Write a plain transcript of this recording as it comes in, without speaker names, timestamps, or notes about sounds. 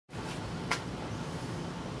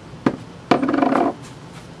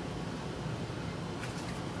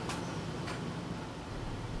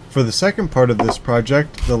For the second part of this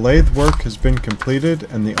project, the lathe work has been completed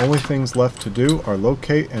and the only things left to do are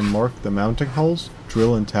locate and mark the mounting holes,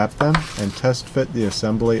 drill and tap them, and test fit the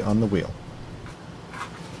assembly on the wheel.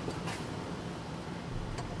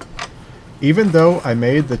 Even though I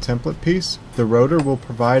made the template piece, the rotor will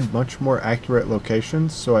provide much more accurate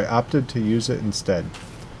locations, so I opted to use it instead.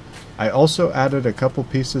 I also added a couple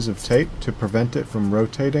pieces of tape to prevent it from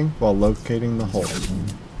rotating while locating the holes.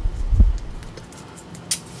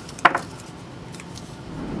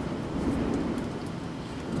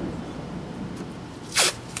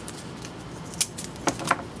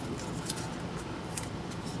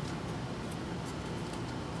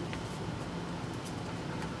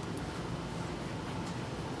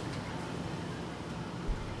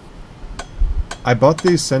 I bought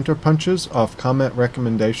these center punches off comment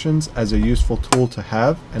recommendations as a useful tool to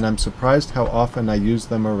have, and I'm surprised how often I use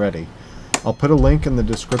them already. I'll put a link in the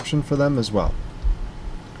description for them as well.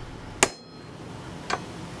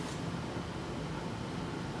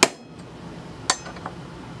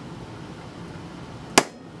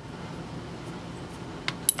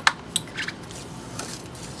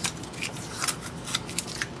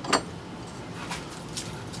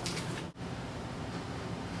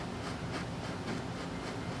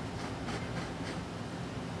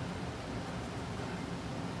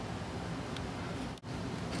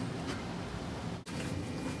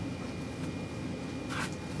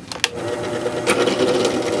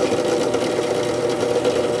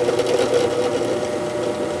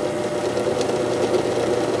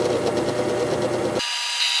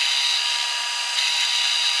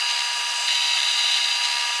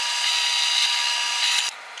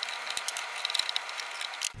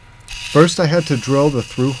 First I had to drill the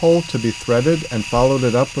through hole to be threaded and followed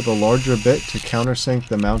it up with a larger bit to countersink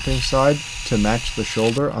the mounting side to match the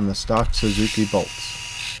shoulder on the stock Suzuki bolts.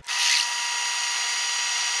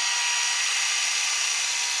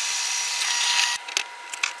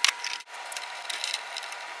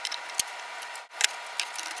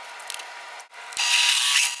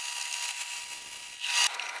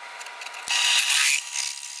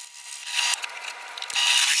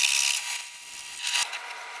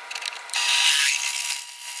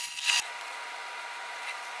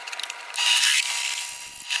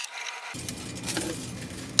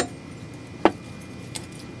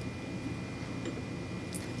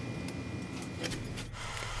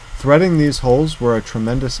 Threading these holes were a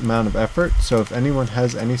tremendous amount of effort, so if anyone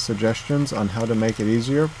has any suggestions on how to make it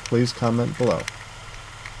easier, please comment below.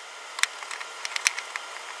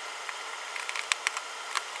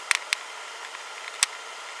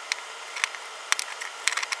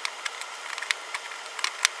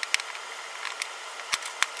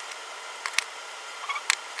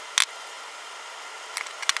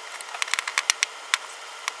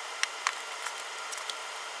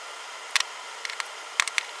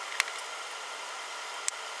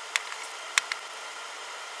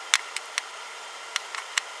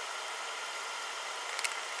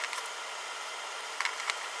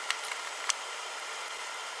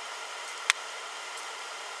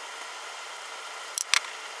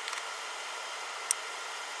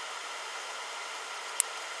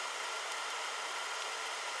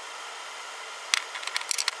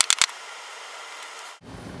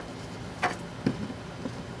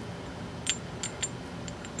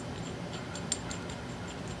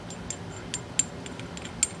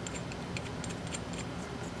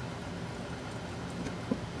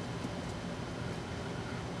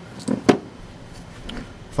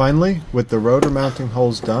 Finally, with the rotor mounting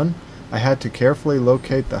holes done, I had to carefully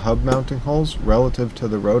locate the hub mounting holes relative to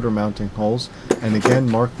the rotor mounting holes and again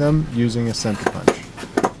mark them using a center punch.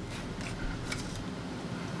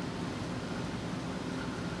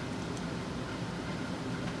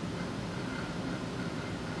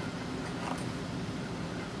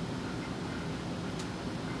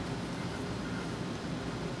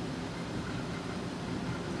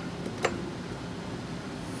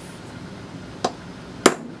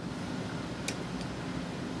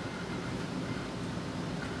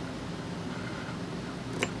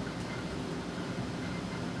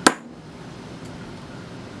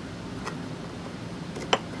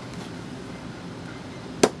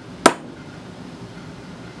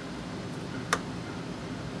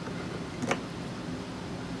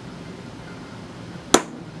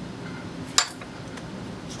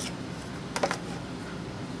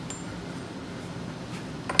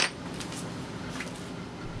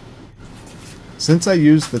 Since I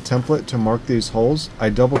used the template to mark these holes, I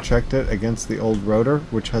double checked it against the old rotor,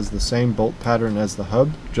 which has the same bolt pattern as the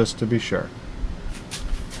hub, just to be sure.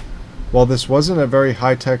 While this wasn't a very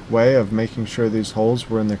high-tech way of making sure these holes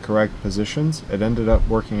were in the correct positions, it ended up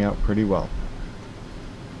working out pretty well.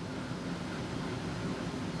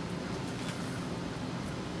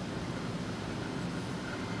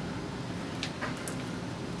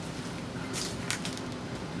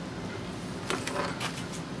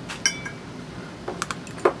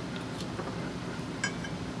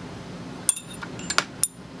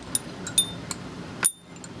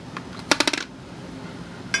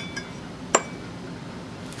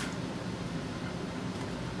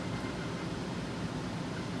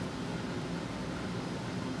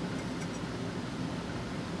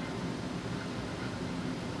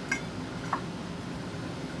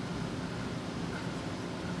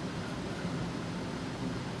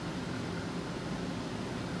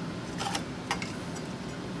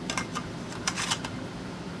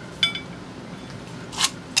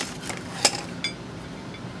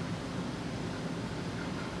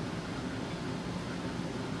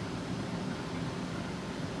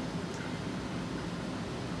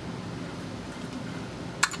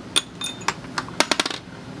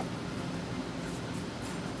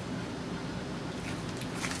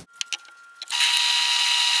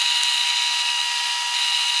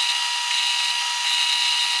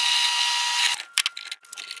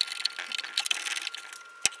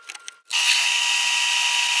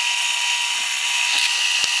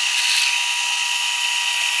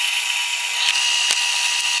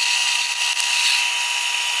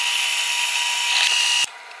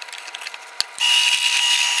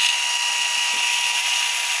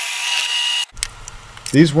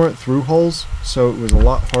 These weren't through holes, so it was a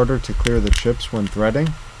lot harder to clear the chips when threading,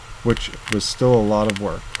 which was still a lot of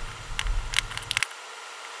work.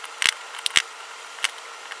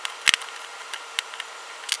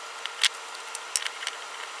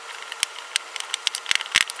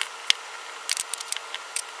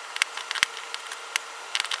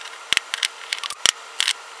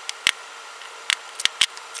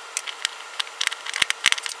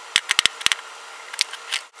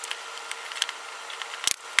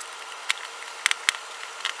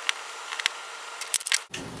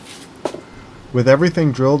 With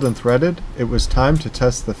everything drilled and threaded, it was time to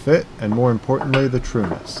test the fit and, more importantly, the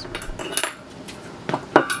trueness.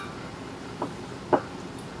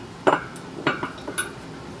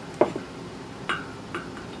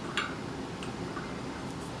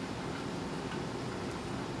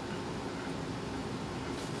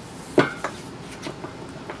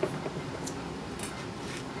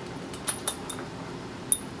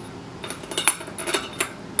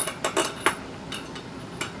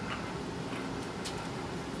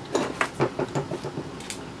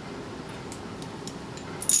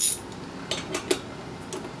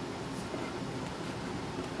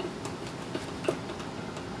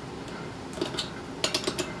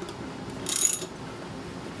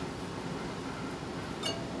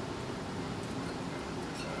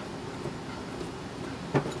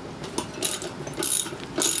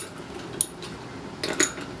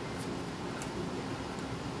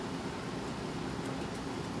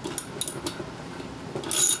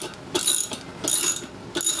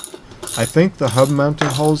 I think the hub mounting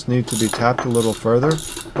holes need to be tapped a little further,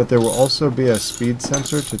 but there will also be a speed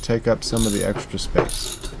sensor to take up some of the extra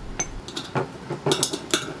space.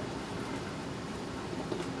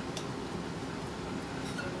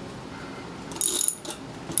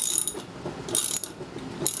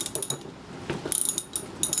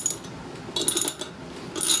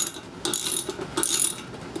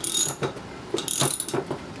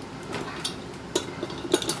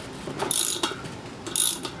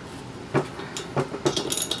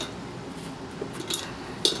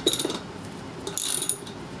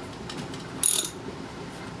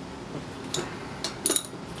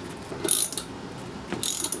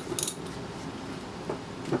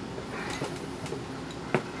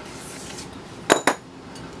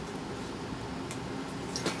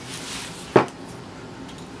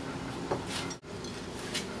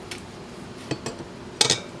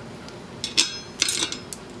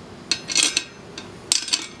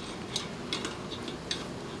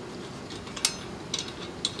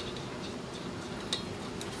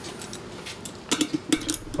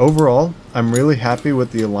 Overall, I'm really happy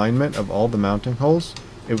with the alignment of all the mounting holes.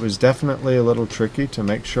 It was definitely a little tricky to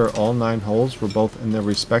make sure all 9 holes were both in their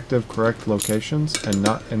respective correct locations and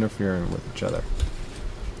not interfering with each other.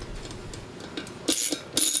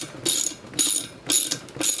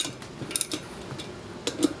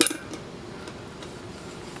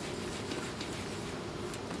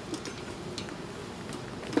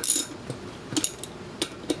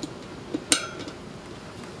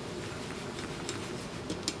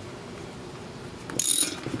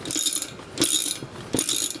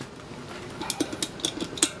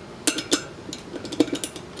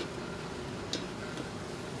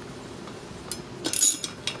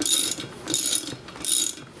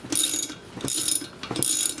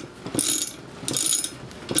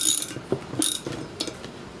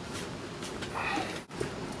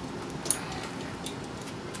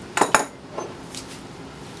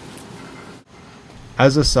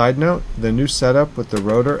 As a side note, the new setup with the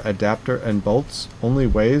rotor, adapter, and bolts only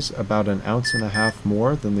weighs about 1.5 ounces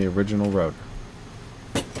more than the original rotor.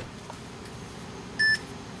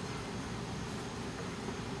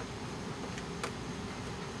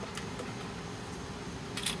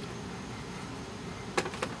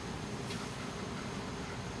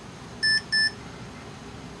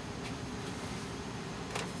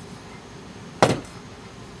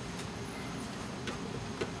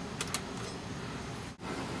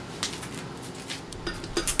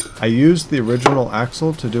 I used the original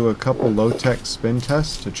axle to do a couple low-tech spin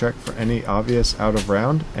tests to check for any obvious out of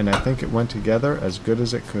round, and I think it went together as good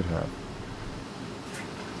as it could have.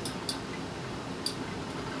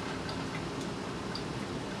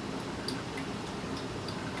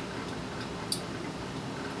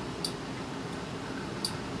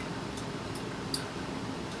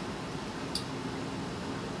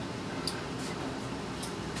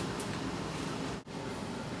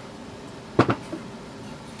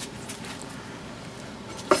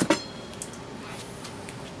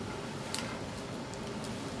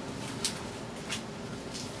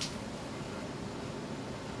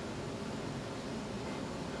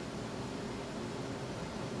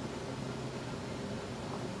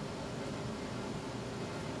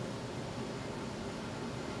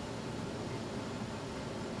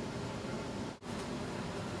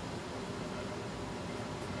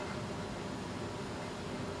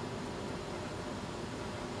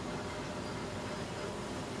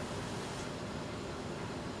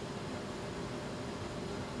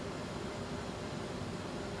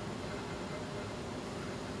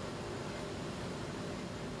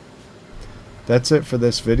 That's it for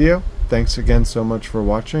this video. Thanks again so much for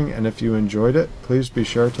watching, and if you enjoyed it, please be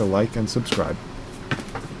sure to like and subscribe.